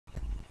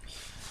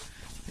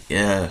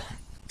Yeah,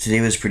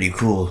 today was pretty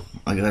cool.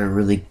 I got a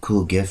really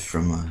cool gift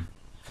from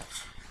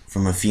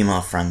a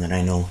female friend that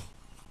I know,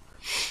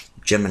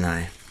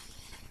 Gemini.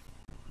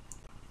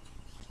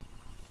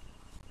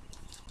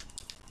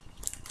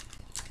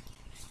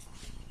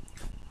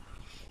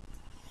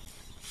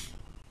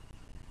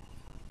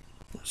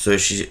 So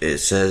it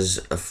says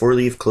a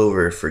 4-leaf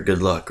clover for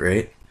good luck,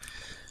 right?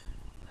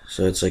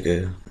 So it's like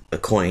a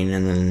coin,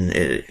 and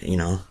then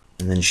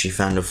and then she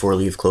found a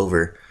 4-leaf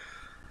clover,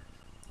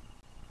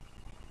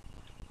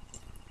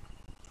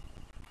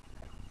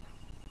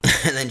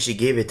 and then she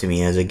gave it to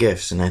me as a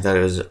gift, and I thought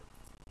it was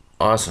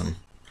awesome.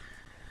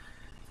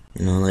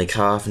 Like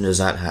how often does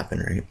that happen,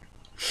 right?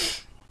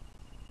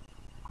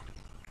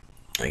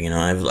 Like,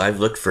 I've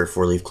looked for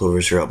 4-leaf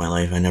clovers throughout my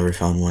life. I never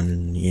found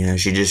one. And,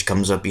 she just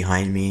comes up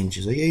behind me and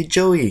she's like, "Hey,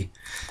 Joey,"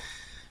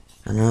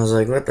 and I was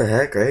like, "What the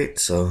heck," right?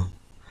 So,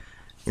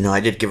 I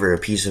did give her a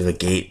piece of a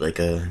gate, like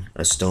a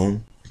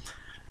stone.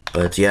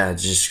 But yeah,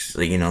 just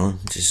like,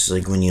 just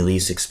like when you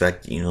least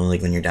expect,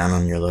 like when you're down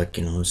on your luck,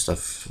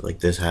 stuff like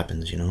this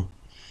happens.